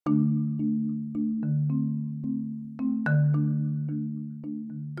All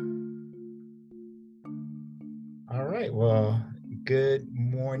right. Well, good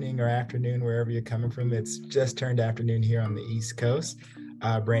morning or afternoon, wherever you're coming from. It's just turned afternoon here on the East Coast.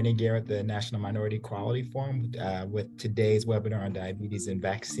 Brandon Garrett, the National Minority Quality Forum, with today's webinar on diabetes and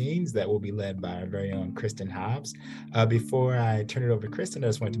vaccines that will be led by our very own Kristen Hobbs. Before I turn it over to Kristen, I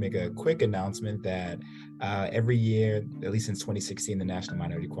just wanted to make a quick announcement that every year, at least since 2016, the National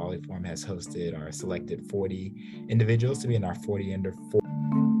Minority Quality Forum has hosted or selected 40 individuals to be in our 40 under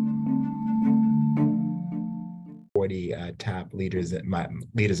 40 top leaders of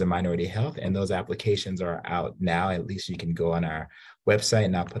minority health, and those applications are out now. At least you can go on our website,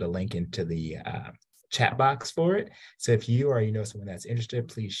 and I'll put a link into the chat box for it. So if you or you know someone that's interested,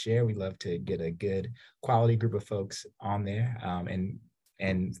 please share. We'd love to get a good quality group of folks on there.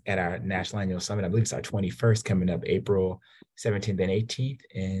 And at our National Annual Summit, I believe it's our 21st, coming up April 17th and 18th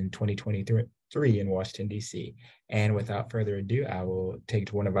in 2023 in Washington, D.C. And without further ado, I will take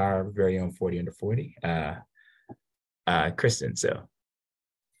to one of our very own 40 under 40. Kristen. So,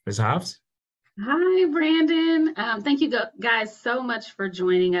 Ms. Hobbs? Hi, Brandon. Thank you guys so much for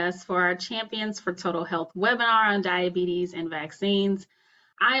joining us for our Champions for Total Health webinar on diabetes and vaccines.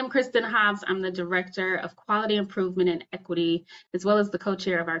 I am Kristen Hobbs. I'm the Director of Quality Improvement and Equity, as well as the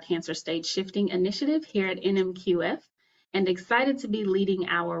co-chair of our Cancer Stage Shifting Initiative here at NMQF, and excited to be leading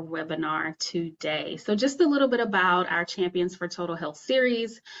our webinar today. So just a little bit about our Champions for Total Health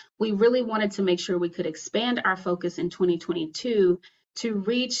series. We really wanted to make sure we could expand our focus in 2022 to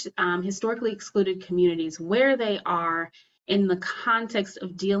reach historically excluded communities where they are in the context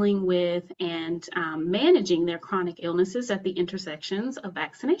of dealing with and managing their chronic illnesses at the intersections of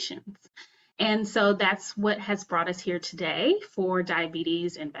vaccinations. And so that's what has brought us here today for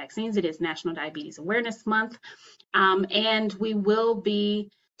diabetes and vaccines. It is National Diabetes Awareness Month. And we will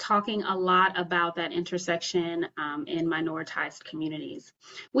be talking a lot about that intersection in minoritized communities.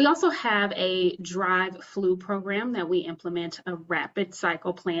 We also have a drive flu program that we implement, a rapid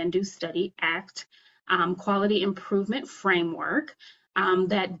cycle plan, do study, act, quality improvement framework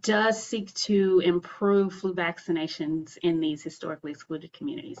that does seek to improve flu vaccinations in these historically excluded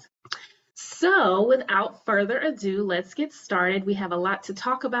communities. So without further ado, let's get started. We have a lot to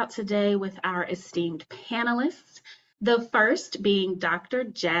talk about today with our esteemed panelists. The first being Dr.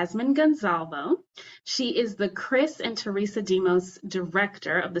 Jasmine Gonzalvo. She is the Chris and Teresa Demos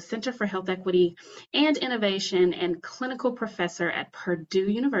Director of the Center for Health Equity and Innovation and Clinical Professor at Purdue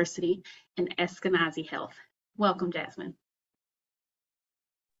University and Eskenazi Health. Welcome, Jasmine.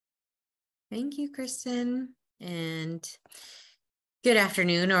 Thank you, Kristen, and good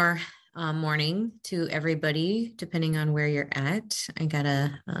afternoon or morning to everybody, depending on where you're at. I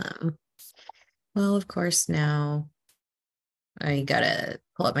gotta, well, of course, now I gotta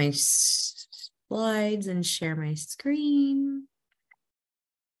pull up my slides and share my screen.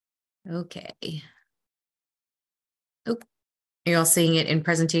 Okay. Oh, are you all seeing it in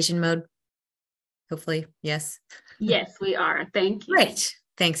presentation mode? Hopefully, yes. Yes, we are. Thank you. Great.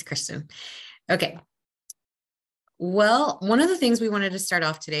 Thanks, Kristen. Okay. Well, one of the things we wanted to start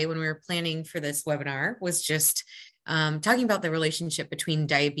off today when we were planning for this webinar was just talking about the relationship between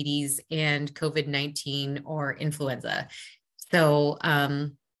diabetes and COVID-19 or influenza. So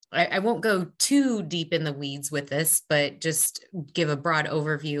I won't go too deep in the weeds with this, but just give a broad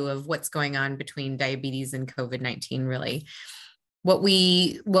overview of what's going on between diabetes and COVID-19, really.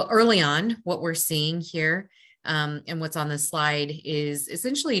 Early on, what we're seeing here and what's on the slide is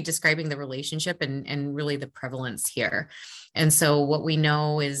essentially describing the relationship and really the prevalence here. And so what we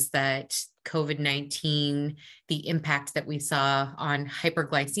know is that COVID-19, the impact that we saw on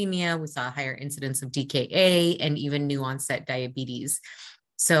hyperglycemia, we saw a higher incidence of DKA and even new onset diabetes.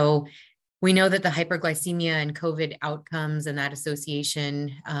 So we know that the hyperglycemia and COVID outcomes and that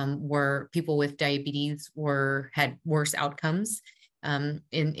association were people with diabetes had worse outcomes at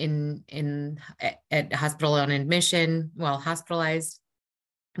hospital on admission while hospitalized.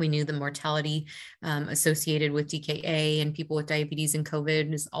 We knew the mortality associated with DKA and people with diabetes and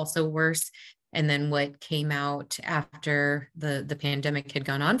COVID is also worse. And then what came out after the pandemic had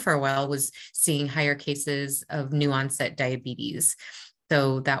gone on for a while was seeing higher cases of new onset diabetes.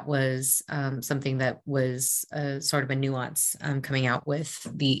 So that was something that was sort of a nuance coming out with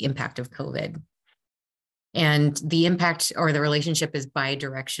the impact of COVID. And the impact or the relationship is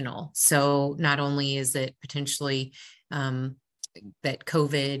bidirectional. So not only is it potentially that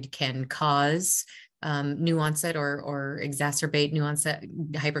COVID can cause new onset or exacerbate new onset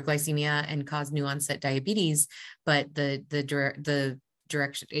hyperglycemia and cause new onset diabetes, but the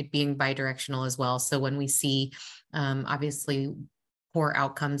direction, it being bidirectional as well. So when we see obviously poor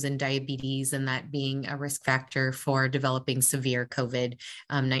outcomes in diabetes, and that being a risk factor for developing severe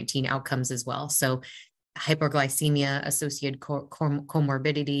COVID-19 outcomes as well. So hyperglycemia, associated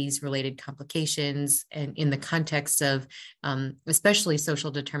comorbidities, related complications, and in the context of especially social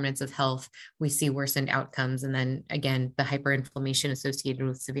determinants of health, we see worsened outcomes. And then again, the hyperinflammation associated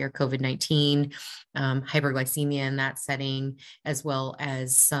with severe COVID-19, hyperglycemia in that setting, as well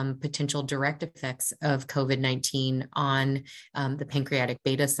as some potential direct effects of COVID-19 on the pancreatic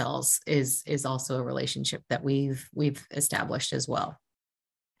beta cells is also a relationship that we've established as well.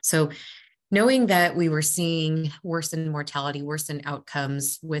 So knowing that we were seeing worsened mortality, worsened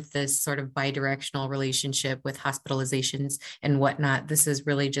outcomes with this sort of bidirectional relationship with hospitalizations and whatnot, this is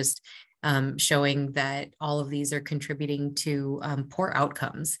really just showing that all of these are contributing to poor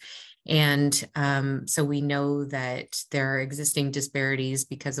outcomes. And so we know that there are existing disparities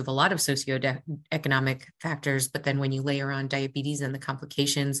because of a lot of socioeconomic factors, but then when you layer on diabetes and the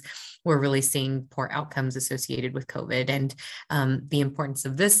complications, we're really seeing poor outcomes associated with COVID. And the importance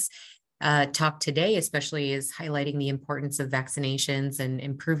of this talk today, especially, is highlighting the importance of vaccinations and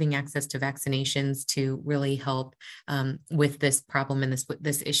improving access to vaccinations to really help with this problem and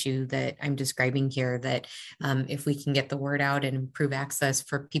this issue that I'm describing here, that if we can get the word out and improve access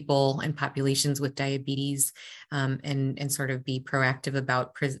for people and populations with diabetes and sort of be proactive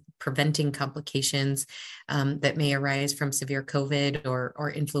about preventing complications that may arise from severe COVID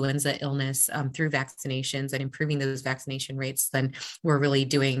or influenza illness through vaccinations and improving those vaccination rates, then we're really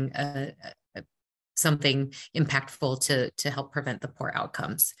doing something impactful to help prevent the poor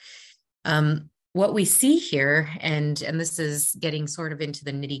outcomes. What we see here, and this is getting sort of into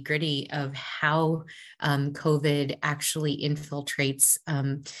the nitty gritty of how COVID actually infiltrates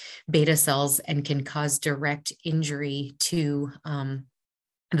beta cells and can cause direct injury to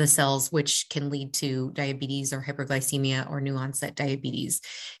the cells, which can lead to diabetes or hyperglycemia or new onset diabetes.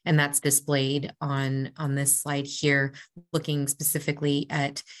 And that's displayed on this slide here, looking specifically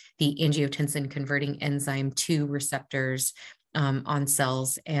at the angiotensin converting enzyme 2 receptors on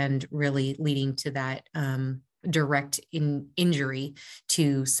cells, and really leading to that direct injury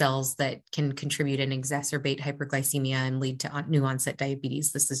to cells that can contribute and exacerbate hyperglycemia and lead to new onset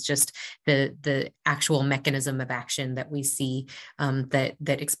diabetes. This is just the actual mechanism of action that we see that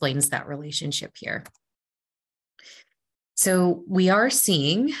explains that relationship here. So we are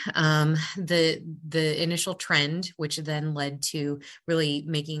seeing the initial trend, which then led to really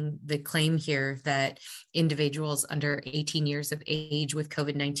making the claim here that individuals under 18 years of age with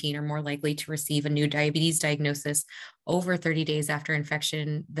COVID-19 are more likely to receive a new diabetes diagnosis over 30 days after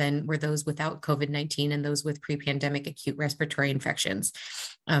infection than were those without COVID-19 and those with pre-pandemic acute respiratory infections.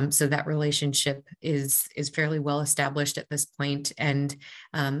 So that relationship is fairly well established at this point. And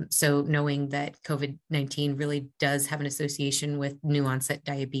so knowing that COVID-19 really does have an association with new onset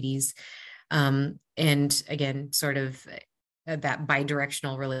diabetes, and again, sort of that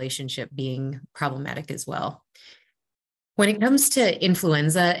bidirectional relationship being problematic as well. When it comes to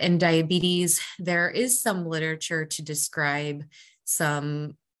influenza and diabetes, there is some literature to describe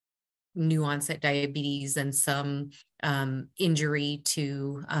some new onset diabetes and some injury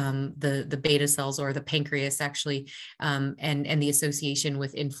to the beta cells or the pancreas, actually, and the association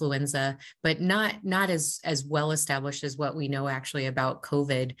with influenza, but not as well established as what we know actually about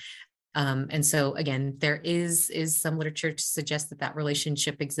COVID. And so again, there is some literature to suggest that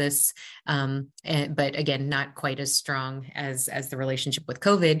relationship exists, but again, not quite as strong as the relationship with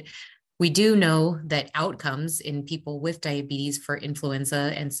COVID. We do know that outcomes in people with diabetes for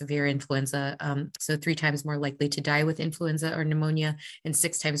influenza and severe influenza, so 3 times more likely to die with influenza or pneumonia and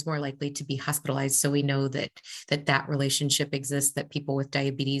 6 times more likely to be hospitalized. So we know that relationship exists, that people with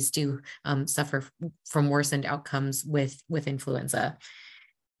diabetes do suffer from worsened outcomes with influenza.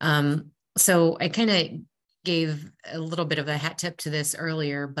 So I kind of gave a little bit of a hat tip to this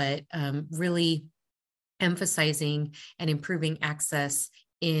earlier, but really emphasizing and improving access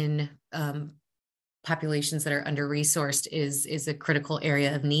in populations that are under-resourced is a critical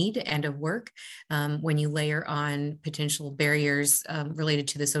area of need and of work. When you layer on potential barriers related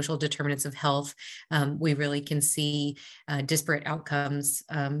to the social determinants of health, we really can see disparate outcomes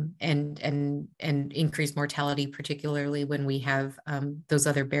and increased mortality, particularly when we have those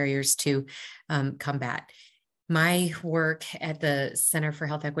other barriers to combat. my work at the Center for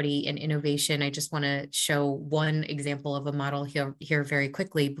Health Equity and Innovation, I just want to show one example of a model here very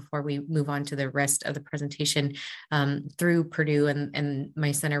quickly before we move on to the rest of the presentation. Through Purdue and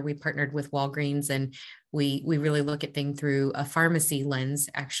my center, we partnered with Walgreens, and we really look at things through a pharmacy lens,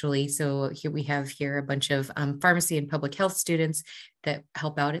 actually. So here we have a bunch of pharmacy and public health students that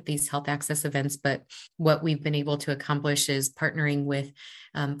help out at these health access events. But what we've been able to accomplish is partnering with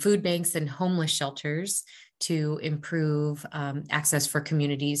food banks and homeless shelters to improve access for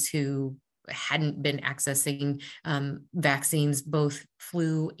communities who hadn't been accessing vaccines, both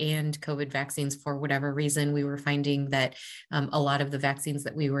flu and COVID vaccines, for whatever reason. We were finding that a lot of the vaccines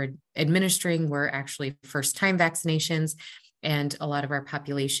that we were administering were actually first-time vaccinations. And a lot of our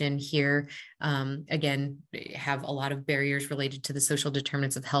population here, again, have a lot of barriers related to the social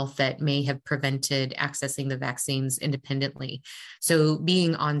determinants of health that may have prevented accessing the vaccines independently. So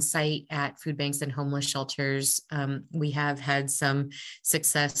being on site at food banks and homeless shelters, we have had some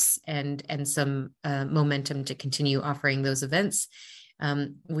success and some momentum to continue offering those events.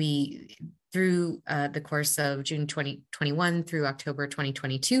 Through the course of June 2021 through October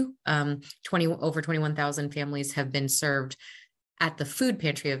 2022, over 21,000 families have been served at the food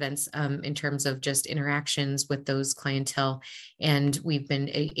pantry events in terms of just interactions with those clientele. And we've been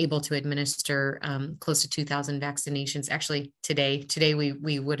able to administer close to 2,000 vaccinations. Actually, today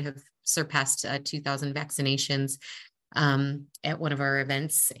we would have surpassed 2,000 vaccinations at one of our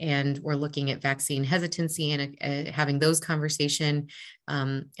events, and we're looking at vaccine hesitancy and having those conversation,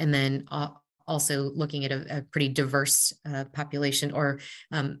 and then also looking at a pretty diverse population, or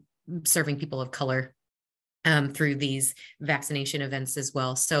serving people of color through these vaccination events as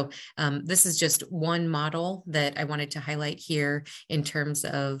well. So this is just one model that I wanted to highlight here in terms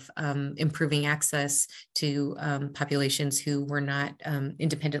of improving access to populations who were not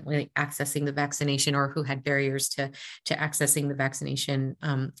independently accessing the vaccination, or who had barriers to accessing the vaccination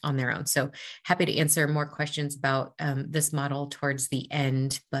on their own. So happy to answer more questions about this model towards the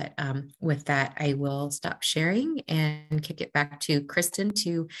end, but with that, I will stop sharing and kick it back to Kristen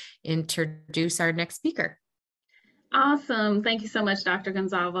to introduce our next speaker. Awesome. Thank you so much, Dr.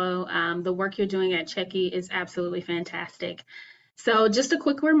 Gonzalo. The work you're doing at CHECI is absolutely fantastic. So just a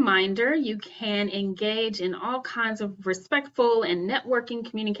quick reminder, you can engage in all kinds of respectful and networking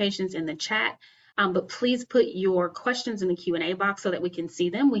communications in the chat, but please put your questions in the Q&A box so that we can see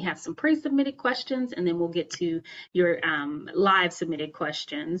them. We have some pre-submitted questions, and then we'll get to your live submitted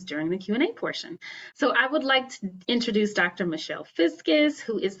questions during the Q&A portion. So I would like to introduce Dr. Michelle Fiscus,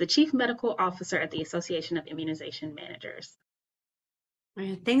 who is the Chief Medical Officer at the Association of Immunization Managers. All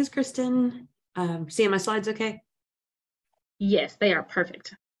right, thanks, Kristen. Seeing my slides okay? Yes, they are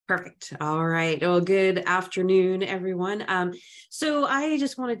perfect. Perfect. All right. Well, good afternoon, everyone. So I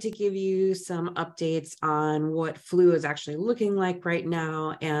just wanted to give you some updates on what flu is actually looking like right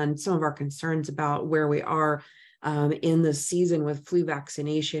now, and some of our concerns about where we are in the season with flu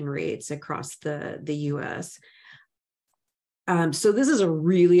vaccination rates across the US. So this is a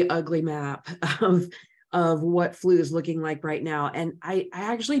really ugly map of what flu is looking like right now. And I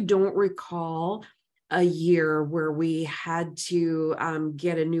actually don't recall a year where we had to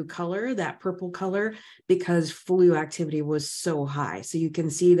get a new color, that purple color, because flu activity was so high. So you can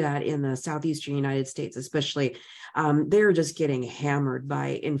see that in the southeastern United States, especially, they're just getting hammered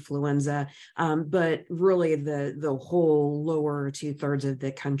by influenza. But really the whole lower 2/3 of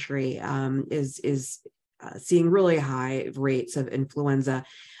the country is seeing really high rates of influenza.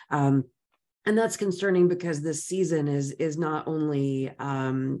 And that's concerning because this season is not only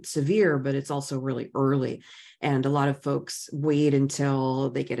severe, but it's also really early. And a lot of folks wait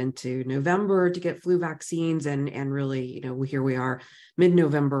until they get into November to get flu vaccines. And really, here we are,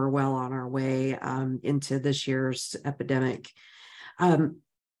 mid-November, well on our way into this year's epidemic.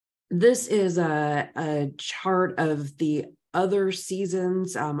 This is a chart of the other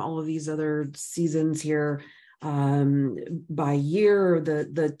seasons, all of these other seasons here. By year,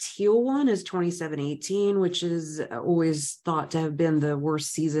 the teal one is 27-18, which is always thought to have been the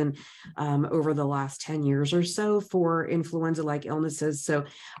worst season over the last 10 years or so for influenza-like illnesses. So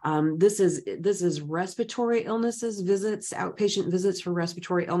this is respiratory illnesses visits, outpatient visits for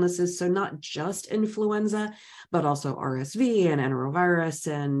respiratory illnesses. So not just influenza, but also RSV and enterovirus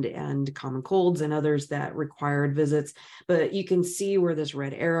and common colds and others that required visits. But you can see where this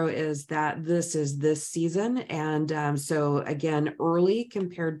red arrow is, that this is this season. So again, early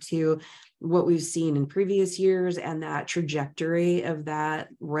compared to what we've seen in previous years, and that trajectory of that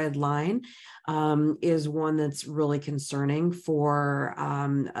red line is one that's really concerning for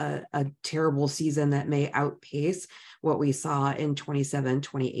a terrible season that may outpace what we saw in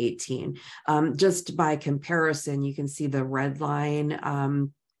 2018. Just by comparison, you can see the red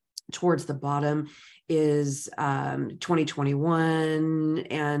line towards the bottom is 2021,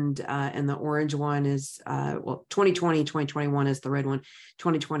 and the orange one is 2020, 2021 is the red one.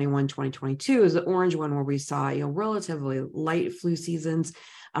 2021, 2022 is the orange one, where we saw relatively light flu seasons.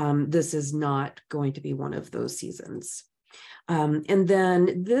 This is not going to be one of those seasons. And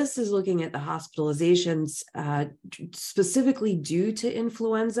then this is looking at the hospitalizations specifically due to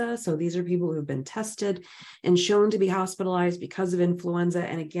influenza. So these are people who've been tested and shown to be hospitalized because of influenza.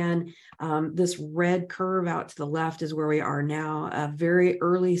 And again, this red curve out to the left is where we are now, a very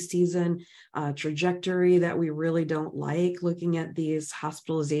early season trajectory that we really don't like, looking at these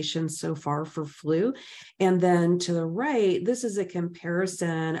hospitalizations so far for flu. And then to the right, this is a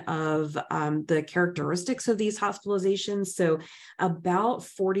comparison of the characteristics of these hospitalizations. So about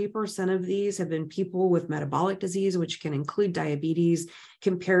 40% of these have been people with metabolic disease, which can include diabetes,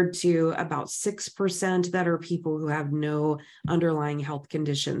 compared to about 6% that are people who have no underlying health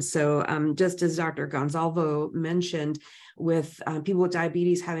conditions. So just as Dr. Gonzalvo mentioned, with people with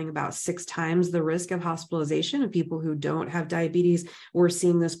diabetes having about 6 times the risk of hospitalization of people who don't have diabetes, we're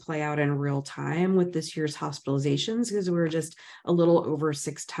seeing this play out in real time with this year's hospitalizations, because we're just a little over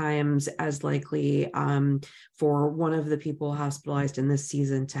 6 times as likely for one of the people hospitalized in this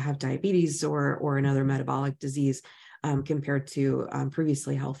season to have diabetes or another metabolic disease compared to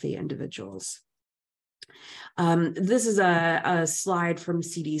previously healthy individuals. This is a slide from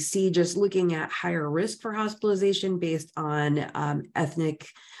CDC, just looking at higher risk for hospitalization based on ethnic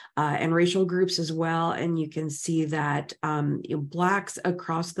and racial groups as well. And you can see that Blacks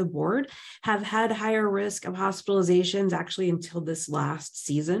across the board have had higher risk of hospitalizations actually until this last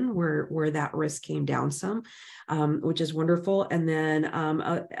season, where that risk came down some, which is wonderful. And then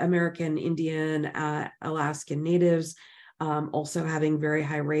American Indian, Alaskan Natives also having very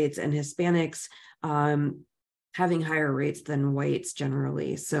high rates, and Hispanics having higher rates than whites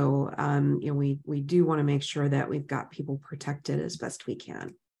generally. So we do want to make sure that we've got people protected as best we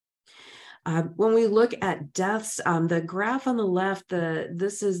can. When we look at deaths, the graph on the left,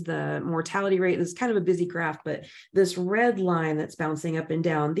 this is the mortality rate. It's kind of a busy graph, but this red line that's bouncing up and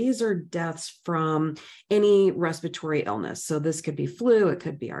down, these are deaths from any respiratory illness. So this could be flu, it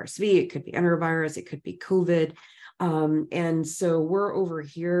could be RSV, it could be enterovirus, it could be COVID. And so we're over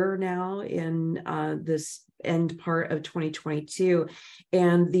here now in this end part of 2022,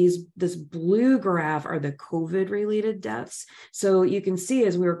 and this blue graph are the COVID related deaths. So you can see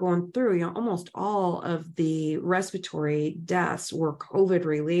as we were going through, almost all of the respiratory deaths were COVID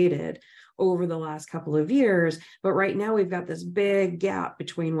related over the last couple of years. But right now we've got this big gap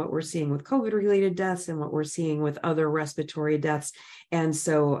between what we're seeing with COVID related deaths and what we're seeing with other respiratory deaths. And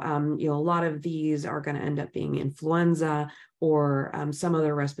so, a lot of these are going to end up being influenza or some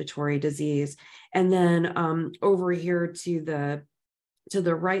other respiratory disease. And then over here to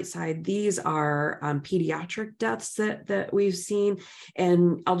the right side, these are pediatric deaths that we've seen.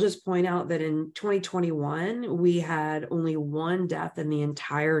 And I'll just point out that in 2021, we had only 1 death in the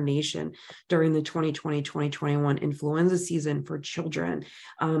entire nation during the 2020-2021 influenza season for children.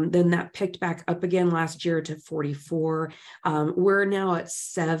 Then that picked back up again last year to 44. We're now at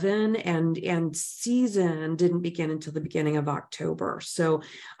 7, and season didn't begin until the beginning of October. So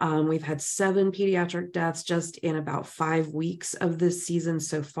we've had 7 pediatric deaths just in about 5 weeks of this season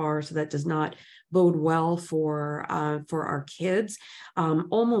so far, so that does not bode well for our kids.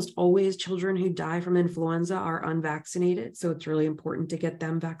 Almost always children who die from influenza are unvaccinated, so it's really important to get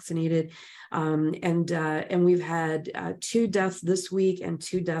them vaccinated. And we've had 2 deaths this week and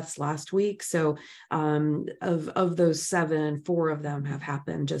 2 deaths last week. So of those 7, 4 of them have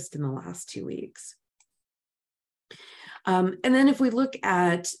happened just in the last 2 weeks. And then if we look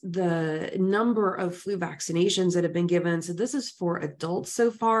at the number of flu vaccinations that have been given, so this is for adults so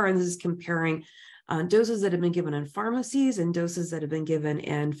far, and this is comparing doses that have been given in pharmacies and doses that have been given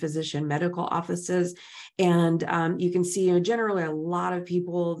in physician medical offices. And you can see, generally a lot of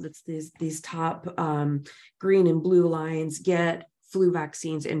people, that's these top green and blue lines, get flu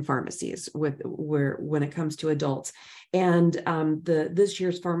vaccines in pharmacies when it comes to adults. And this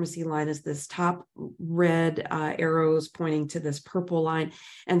year's pharmacy line is this top red arrows pointing to this purple line.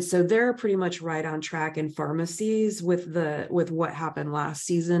 And so they're pretty much right on track in pharmacies with what happened last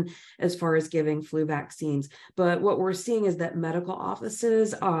season as far as giving flu vaccines. But what we're seeing is that medical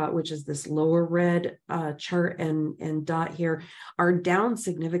offices, which is this lower red chart and dot here, are down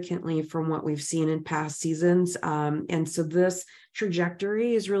significantly from what we've seen in past seasons. And so this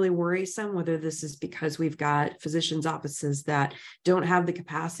trajectory is really worrisome, whether this is because we've got physicians' offices that don't have the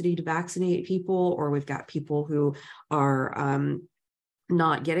capacity to vaccinate people, or we've got people who are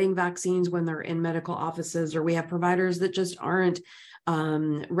not getting vaccines when they're in medical offices, or we have providers that just aren't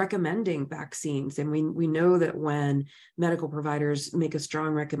recommending vaccines. And we know that when medical providers make a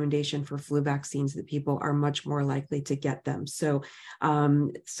strong recommendation for flu vaccines, that people are much more likely to get them. So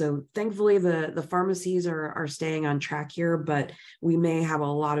thankfully the pharmacies are staying on track here, but we may have a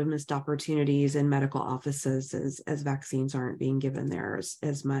lot of missed opportunities in medical offices as vaccines aren't being given there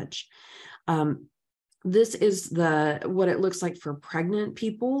as much. This is what it looks like for pregnant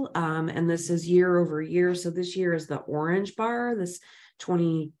people, and this is year over year. So this year is the orange bar, this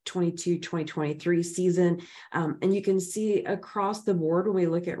 2022-2023 season. And you can see across the board, when we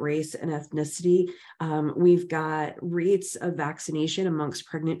look at race and ethnicity, we've got rates of vaccination amongst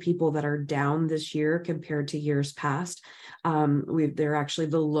pregnant people that are down this year compared to years past. They're actually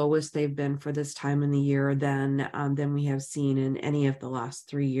the lowest they've been for this time in the year than we have seen in any of the last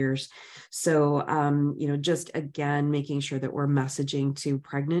 3 years. So, just again, making sure that we're messaging to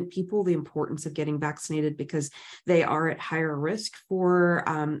pregnant people the importance of getting vaccinated, because they are at higher risk for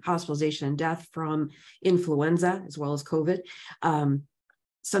hospitalization and death from influenza as well as COVID.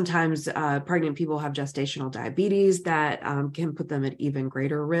 Sometimes pregnant people have gestational diabetes that can put them at even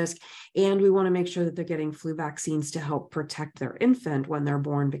greater risk. And we want to make sure that they're getting flu vaccines to help protect their infant when they're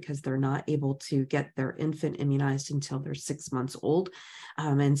born, because they're not able to get their infant immunized until they're 6 months old.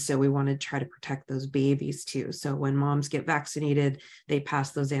 And so we want to try to protect those babies too. So when moms get vaccinated, they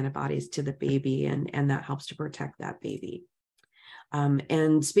pass those antibodies to the baby, and that helps to protect that baby.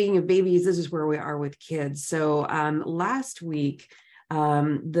 And speaking of babies, this is where we are with kids. So last week,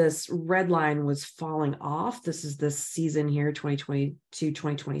 this red line was falling off. This is this season here,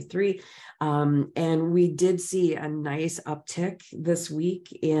 2022-2023. And we did see a nice uptick this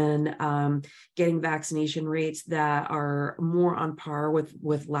week in getting vaccination rates that are more on par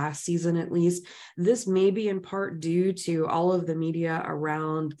with last season, at least. This may be in part due to all of the media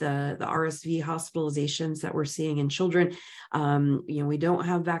around the RSV hospitalizations that we're seeing in children. We don't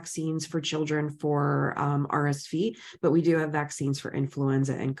have vaccines for children for RSV, but we do have vaccines for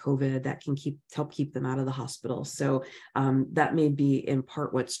influenza and COVID that can help keep them out of the hospital. So that may be in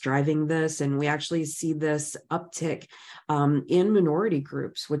part what's driving this. And we actually see this uptick in minority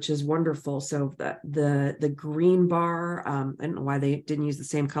groups, which is wonderful. So the green bar, I don't know why they didn't use the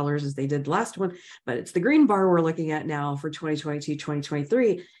same colors as they did the last one, but it's the green bar we're looking at now for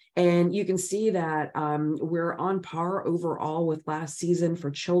 2022-2023. And you can see that we're on par overall with last season for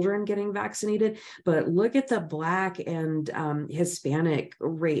children getting vaccinated. But look at the Black and Hispanic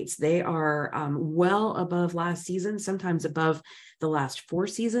rates. They are well above last season, sometimes above the last 4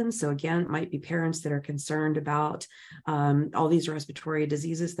 seasons. So again, it might be parents that are concerned about all these respiratory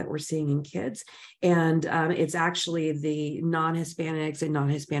diseases that we're seeing in kids. And it's actually the non-Hispanics and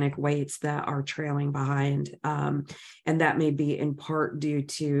non-Hispanic whites that are trailing behind. And that may be in part due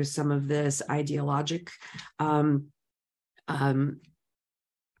to some of this ideologic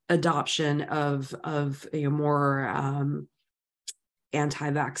adoption of more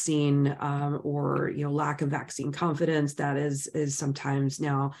anti-vaccine or lack of vaccine confidence that is sometimes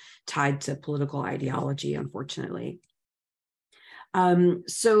now tied to political ideology, unfortunately.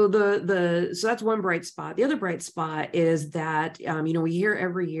 So that's one bright spot. The other bright spot is that, we hear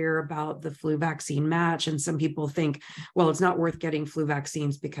every year about the flu vaccine match, and some people think, well, it's not worth getting flu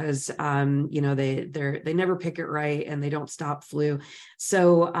vaccines because, they never pick it right and they don't stop flu.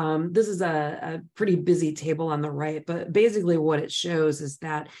 So this is a pretty busy table on the right, but basically what it shows is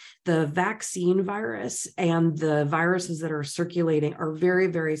that the vaccine virus and the viruses that are circulating are very,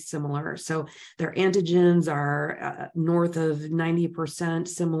 very similar. So their antigens are north of 90%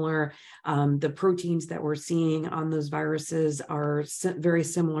 similar. The proteins that we're seeing on those viruses are very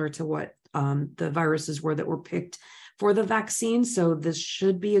similar to what the viruses were that were picked for the vaccine. So this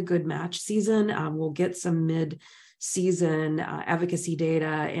should be a good match season. We'll get some mid-season efficacy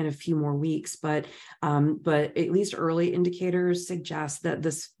data in a few more weeks, but at least early indicators suggest that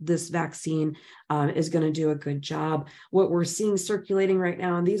this vaccine is going to do a good job. What we're seeing circulating right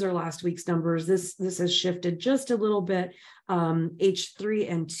now, and these are last week's numbers, this has shifted just a little bit.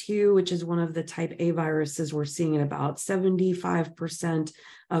 H3N2, which is one of the type A viruses, we're seeing at about 75%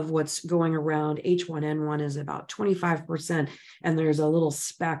 of what's going around. H1N1 is about 25%, and there's a little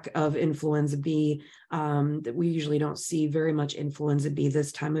speck of influenza B that we usually don't see very much influenza B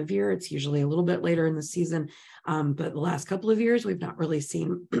this time of year. It's usually a little bit later in the season, but the last couple of years, we've not really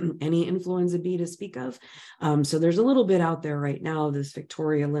seen any influenza B to speak of. So there's a little bit out there right now, this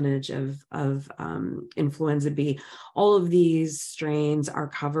Victoria lineage of influenza B. All of these strains are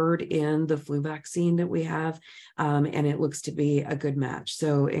covered in the flu vaccine that we have, and it looks to be a good match.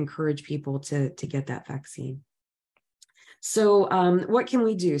 So encourage people to get that vaccine. So what can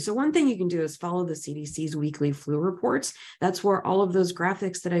we do? So one thing you can do is follow the CDC's weekly flu reports. That's where all of those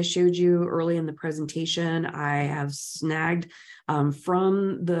graphics that I showed you early in the presentation, I have snagged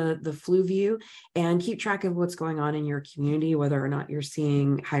from the Flu View, and keep track of what's going on in your community, whether or not you're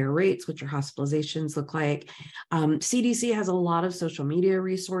seeing higher rates, what your hospitalizations look like. CDC has a lot of social media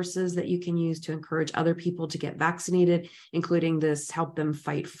resources that you can use to encourage other people to get vaccinated, including this Help Them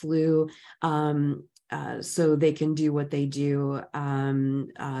Fight Flu, so they can do what they do,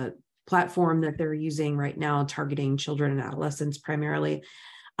 platform that they're using right now, targeting children and adolescents primarily.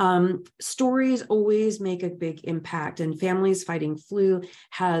 Stories always make a big impact, and Families Fighting Flu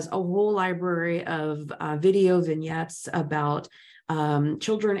has a whole library of video vignettes about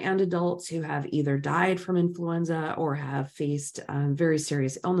children and adults who have either died from influenza or have faced very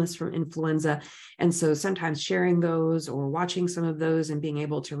serious illness from influenza. And so sometimes sharing those or watching some of those and being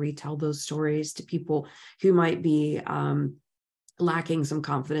able to retell those stories to people who might be lacking some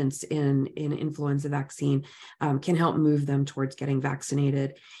confidence in influenza vaccine can help move them towards getting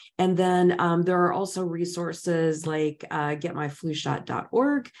vaccinated. And then there are also resources like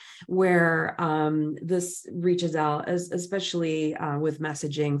getmyflushot.org, where this reaches out, especially with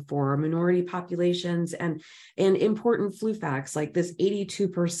messaging for minority populations and important flu facts like this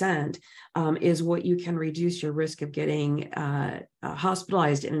 82% is what you can reduce your risk of getting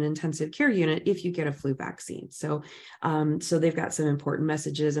hospitalized in an intensive care unit if you get a flu vaccine. So, so they've got some important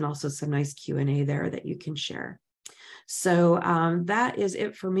messages and also some nice Q&A there that you can share. So that is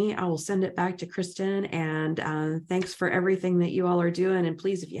it for me. I will send it back to Kristen, and thanks for everything that you all are doing. And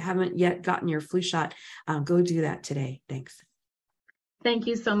please, if you haven't yet gotten your flu shot, go do that today. Thanks. Thank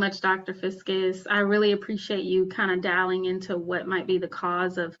you so much, Dr. Fiscus. I really appreciate you kind of dialing into what might be the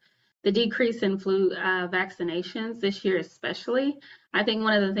cause of the decrease in flu vaccinations this year, especially. I think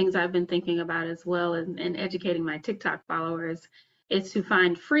one of the things I've been thinking about as well and educating my TikTok followers is to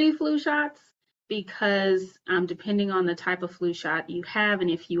find free flu shots, because depending on the type of flu shot you have, and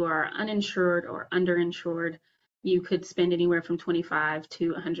if you are uninsured or underinsured, you could spend anywhere from $25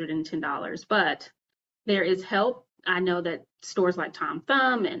 to $110. But there is help. I know that stores like Tom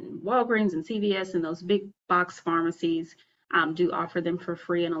Thumb and Walgreens and CVS and those big box pharmacies do offer them for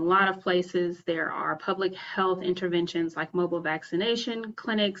free. In a lot of places, there are public health interventions like mobile vaccination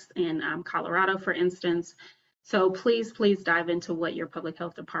clinics in Colorado, for instance. So please, please dive into what your public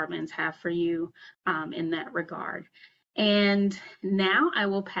health departments have for you in that regard. And now I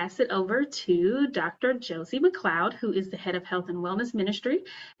will pass it over to Dr. Josie McLeod, who is the head of Health and Wellness Ministry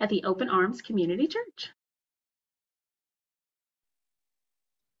at the Open Arms Community Church.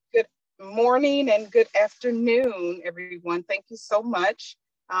 Good morning and good afternoon, everyone. Thank you so much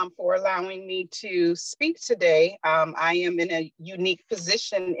for allowing me to speak today. I am in a unique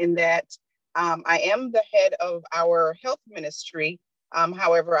position in that I am the head of our health ministry.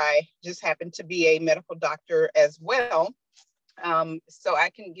 However, I just happen to be a medical doctor as well. So I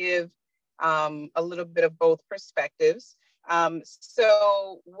can give a little bit of both perspectives.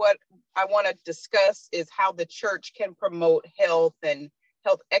 So what I want to discuss is how the church can promote health and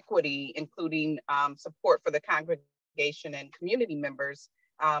health equity, including support for the congregation and community members,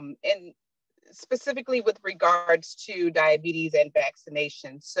 and specifically with regards to diabetes and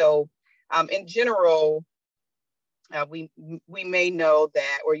vaccination. So in general, we may know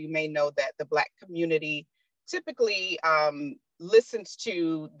that, or you may know that the Black community typically listens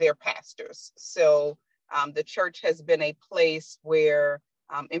to their pastors. So the church has been a place where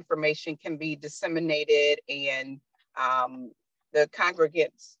information can be disseminated, and the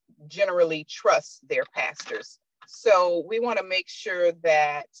congregants generally trust their pastors. So we want to make sure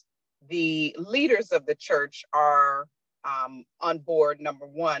that the leaders of the church are on board, number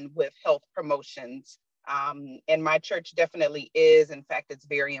one, with health promotions. And my church definitely is. In fact, it's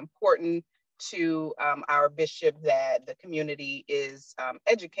very important to our bishop that the community is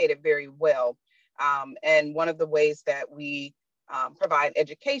educated very well. And one of the ways that we provide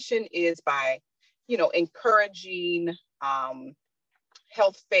education is by encouraging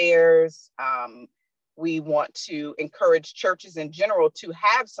health fairs. We want to encourage churches in general to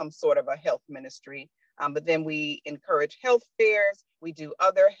have some sort of a health ministry, but then we encourage health fairs. We do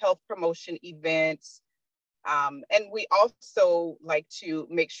other health promotion events. And we also like to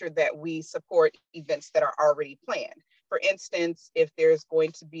make sure that we support events that are already planned. For instance, if there's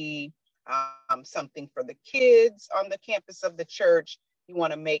going to be something for the kids on the campus of the church, you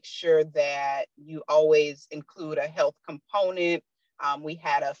want to make sure that you always include a health component. We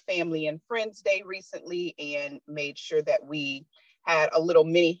had a family and friends day recently and made sure that we had a little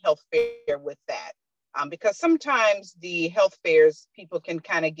mini health fair with that. Because sometimes the health fairs, people can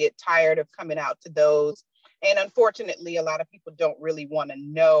kind of get tired of coming out to those. And unfortunately, a lot of people don't really want to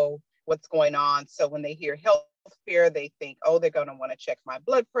know what's going on. So when they hear health fair, they think, oh, they're going to want to check my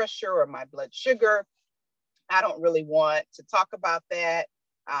blood pressure or my blood sugar. I don't really want to talk about that.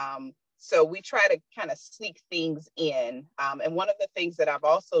 So we try to kind of sneak things in. And one of the things that I've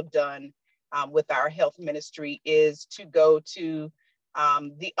also done with our health ministry is to go to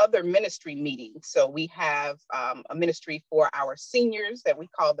the other ministry meetings. So we have a ministry for our seniors that we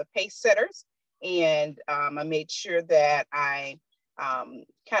call the Pace Setters. And I made sure that I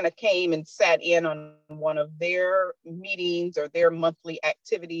kind of came and sat in on one of their meetings or their monthly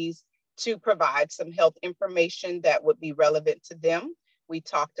activities to provide some health information that would be relevant to them. We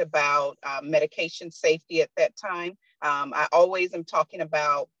talked about medication safety at that time. I always am talking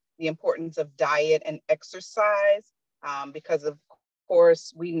about the importance of diet and exercise because of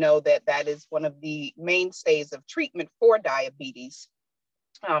course we know that that is one of the mainstays of treatment for diabetes.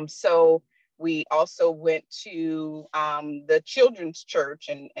 So we also went to the children's church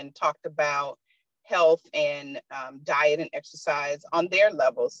and talked about health and diet and exercise on their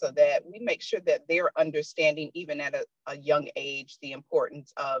level so that we make sure that they're understanding even at a young age the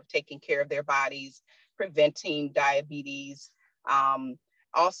importance of taking care of their bodies, preventing diabetes.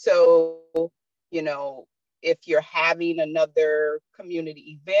 Also, if you're having another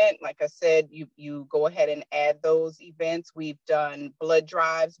community event, like I said, you go ahead and add those events. We've done blood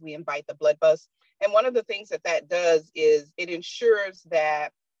drives. We invite the blood bus. And one of the things that does is it ensures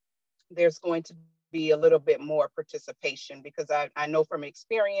that there's going to be a little bit more participation, because I know from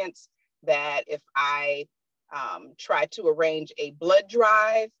experience that if I try to arrange a blood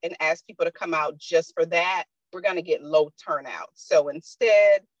drive and ask people to come out just for that, we're going to get low turnout. So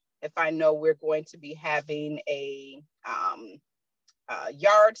instead, if I know we're going to be having a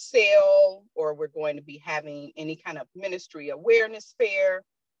yard sale, or we're going to be having any kind of ministry awareness fair,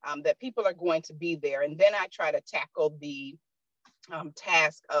 that people are going to be there. And then I try to tackle the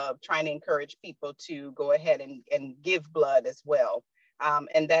task of trying to encourage people to go ahead and give blood as well.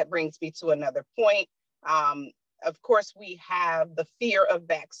 And that brings me to another point. Of course, we have the fear of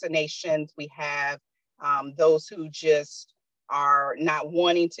vaccinations. We have those who just are not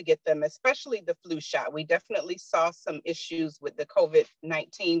wanting to get them, especially the flu shot. We definitely saw some issues with the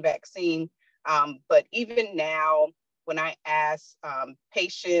COVID-19 vaccine. But even now, when I ask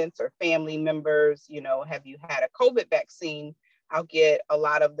patients or family members, have you had a COVID vaccine? I'll get a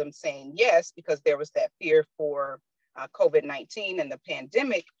lot of them saying yes, because there was that fear for COVID-19 and the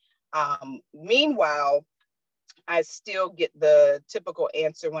pandemic. Meanwhile, I still get the typical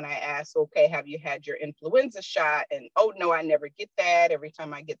answer when I ask, okay, have you had your influenza shot? And, oh, no, I never get that. Every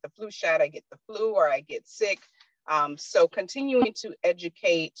time I get the flu shot, I get the flu or I get sick. So continuing to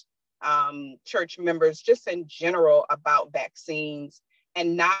educate church members just in general about vaccines,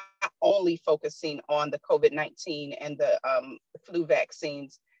 and not only focusing on the COVID-19 and the flu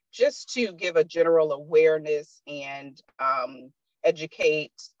vaccines, just to give a general awareness and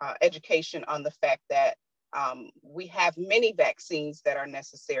education on the fact that we have many vaccines that are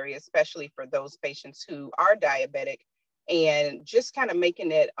necessary, especially for those patients who are diabetic, and just kind of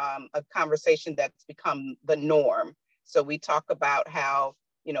making it a conversation that's become the norm. So we talk about how,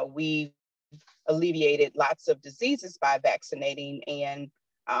 we've alleviated lots of diseases by vaccinating, and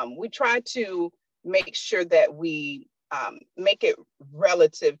we try to make sure that we make it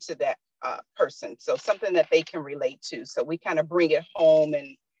relative to that person, so something that they can relate to. So we kind of bring it home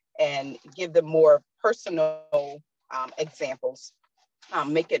and give them more personal examples,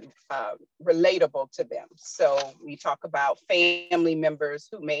 make it relatable to them. So we talk about family members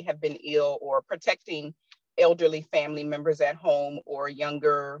who may have been ill, or protecting elderly family members at home, or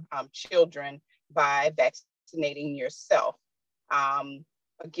younger children by vaccinating yourself.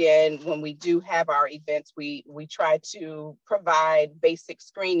 Again, when we do have our events, we try to provide basic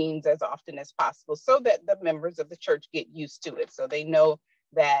screenings as often as possible, so that the members of the church get used to it. So they know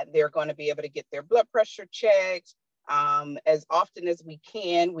that they're going to be able to get their blood pressure checked. As often as we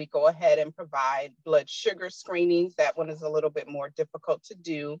can, we go ahead and provide blood sugar screenings. That one is a little bit more difficult to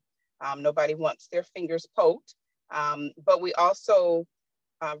do. Nobody wants their fingers poked, but we also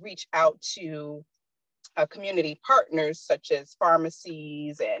reach out to community partners such as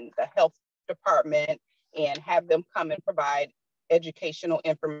pharmacies and the health department and have them come and provide educational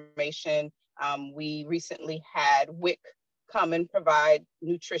information. We recently had WIC come and provide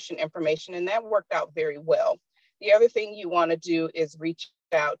nutrition information, and that worked out very well. The other thing you want to do is reach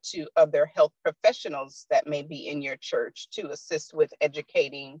out to other health professionals that may be in your church to assist with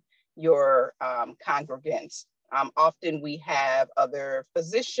educating your congregants. Often we have other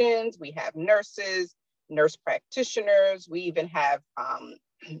physicians, we have nurses, nurse practitioners, we even have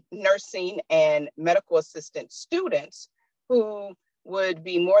nursing and medical assistant students who would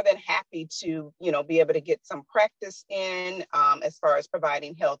be more than happy to, be able to get some practice in as far as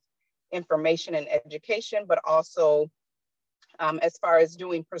providing health information and education, but also as far as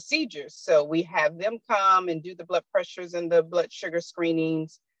doing procedures. So we have them come and do the blood pressures and the blood sugar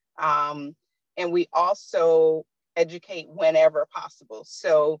screenings. And we also educate whenever possible.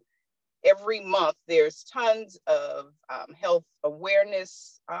 So every month there's tons of health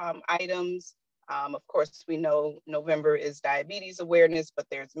awareness items. Of course, we know November is diabetes awareness, but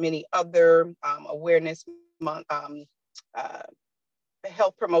there's many other awareness month,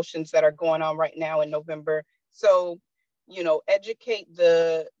 health promotions that are going on right now in November. So, educate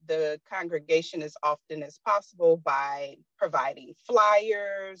the congregation as often as possible by providing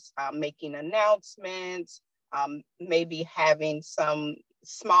flyers, making announcements, maybe having some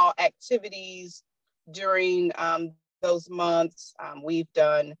small activities during those months. We've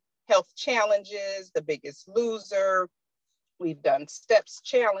done health challenges, The Biggest Loser. We've done steps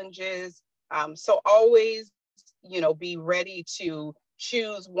challenges. So always, be ready to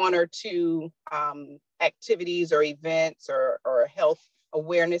choose one or two activities or events or health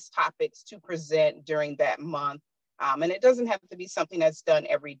awareness topics to present during that month. And it doesn't have to be something that's done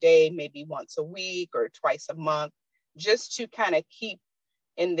every day, maybe once a week or twice a month, just to kind of keep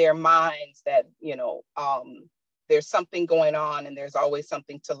in their minds that, there's something going on and there's always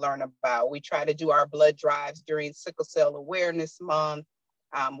something to learn about. We try to do our blood drives during Sickle Cell Awareness Month.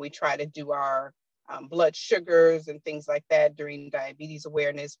 We try to do our blood sugars and things like that during diabetes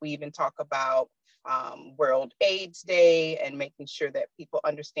awareness. We even talk about World AIDS Day and making sure that people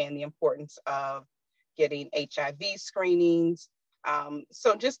understand the importance of getting HIV screenings.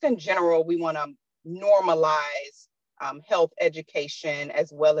 So just in general, we want to normalize health education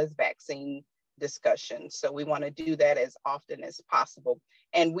as well as vaccine discussion. So we want to do that as often as possible.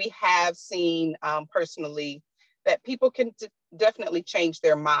 And we have seen personally that people can definitely change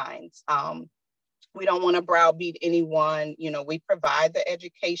their minds. We don't want to browbeat anyone. We provide the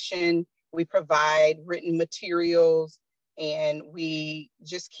education, we provide written materials, and we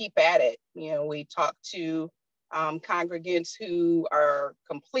just keep at it. We talk to congregants who are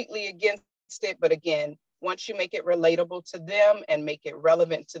completely against it, but again, once you make it relatable to them and make it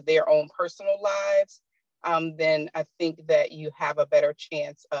relevant to their own personal lives, then I think that you have a better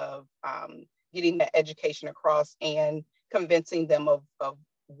chance of getting that education across and convincing them of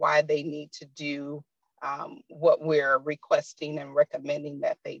why they need to do what we're requesting and recommending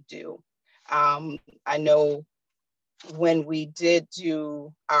that they do. I know when we did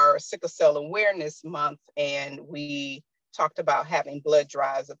do our Sickle Cell Awareness Month and we talked about having blood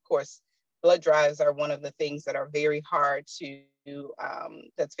drives, of course, blood drives are one of the things that are very hard to,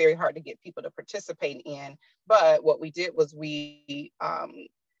 that's very hard to get people to participate in. But what we did was we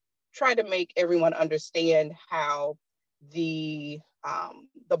tried to make everyone understand how the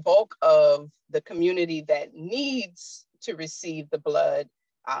bulk of the community that needs to receive the blood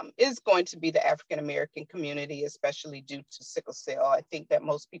is going to be the African-American community, especially due to sickle cell. I think that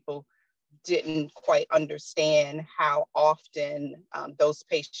most people didn't quite understand how often those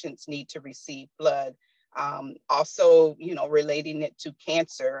patients need to receive blood. Also, relating it to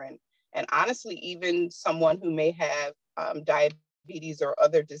cancer and honestly, even someone who may have diabetes or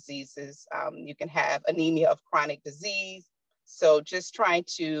other diseases, you can have anemia of chronic disease. So just trying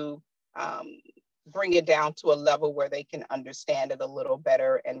to bring it down to a level where they can understand it a little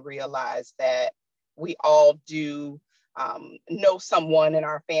better and realize that we all do know someone in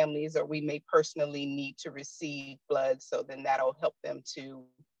our families, or we may personally need to receive blood. So then that'll help them to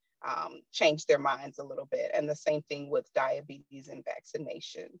change their minds a little bit. And the same thing with diabetes and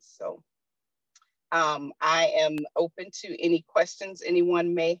vaccinations. So I am open to any questions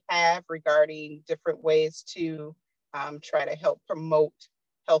anyone may have regarding different ways to try to help promote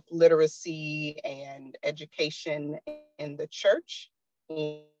health literacy and education in the church.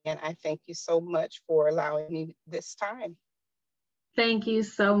 and I thank you so much for allowing me this time. Thank you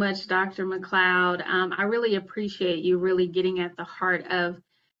so much, Dr. McLeod. I really appreciate you really getting at the heart of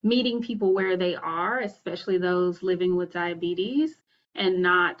meeting people where they are, especially those living with diabetes, and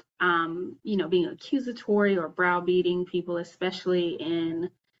not, being accusatory or browbeating people, especially in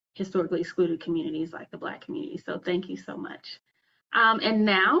historically excluded communities like the Black community. So thank you so much. And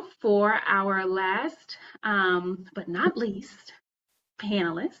now for our last, but not least,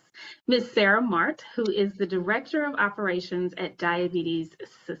 panelist, Ms. Sarah Mart, who is the Director of Operations at Diabetes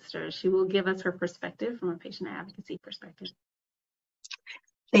Sisters. She will give us her perspective from a patient advocacy perspective.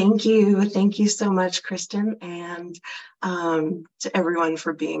 Thank you. Thank you so much, Kristen, and to everyone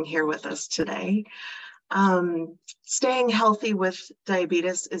for being here with us today. Staying healthy with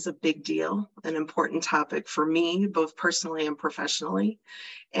diabetes is a big deal, an important topic for me, both personally and professionally.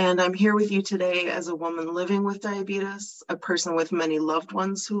 And I'm here with you today as a woman living with diabetes, a person with many loved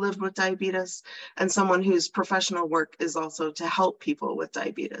ones who live with diabetes, and someone whose professional work is also to help people with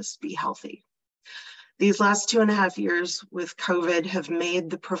diabetes be healthy. These last 2.5 years with COVID have made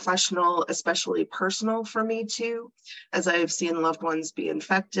the professional especially personal for me too, as I have seen loved ones be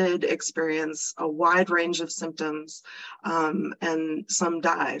infected, experience a wide range of symptoms, and some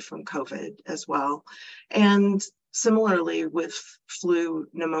die from COVID as well. And similarly with flu,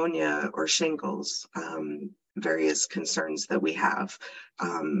 pneumonia, or shingles, various concerns that we have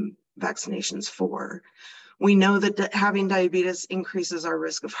vaccinations for. We know that having diabetes increases our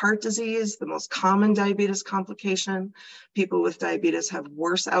risk of heart disease, the most common diabetes complication. People with diabetes have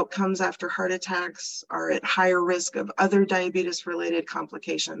worse outcomes after heart attacks, are at higher risk of other diabetes-related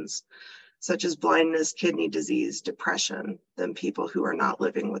complications, such as blindness, kidney disease, depression, than people who are not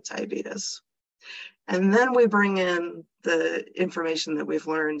living with diabetes. And then we bring in the information that we've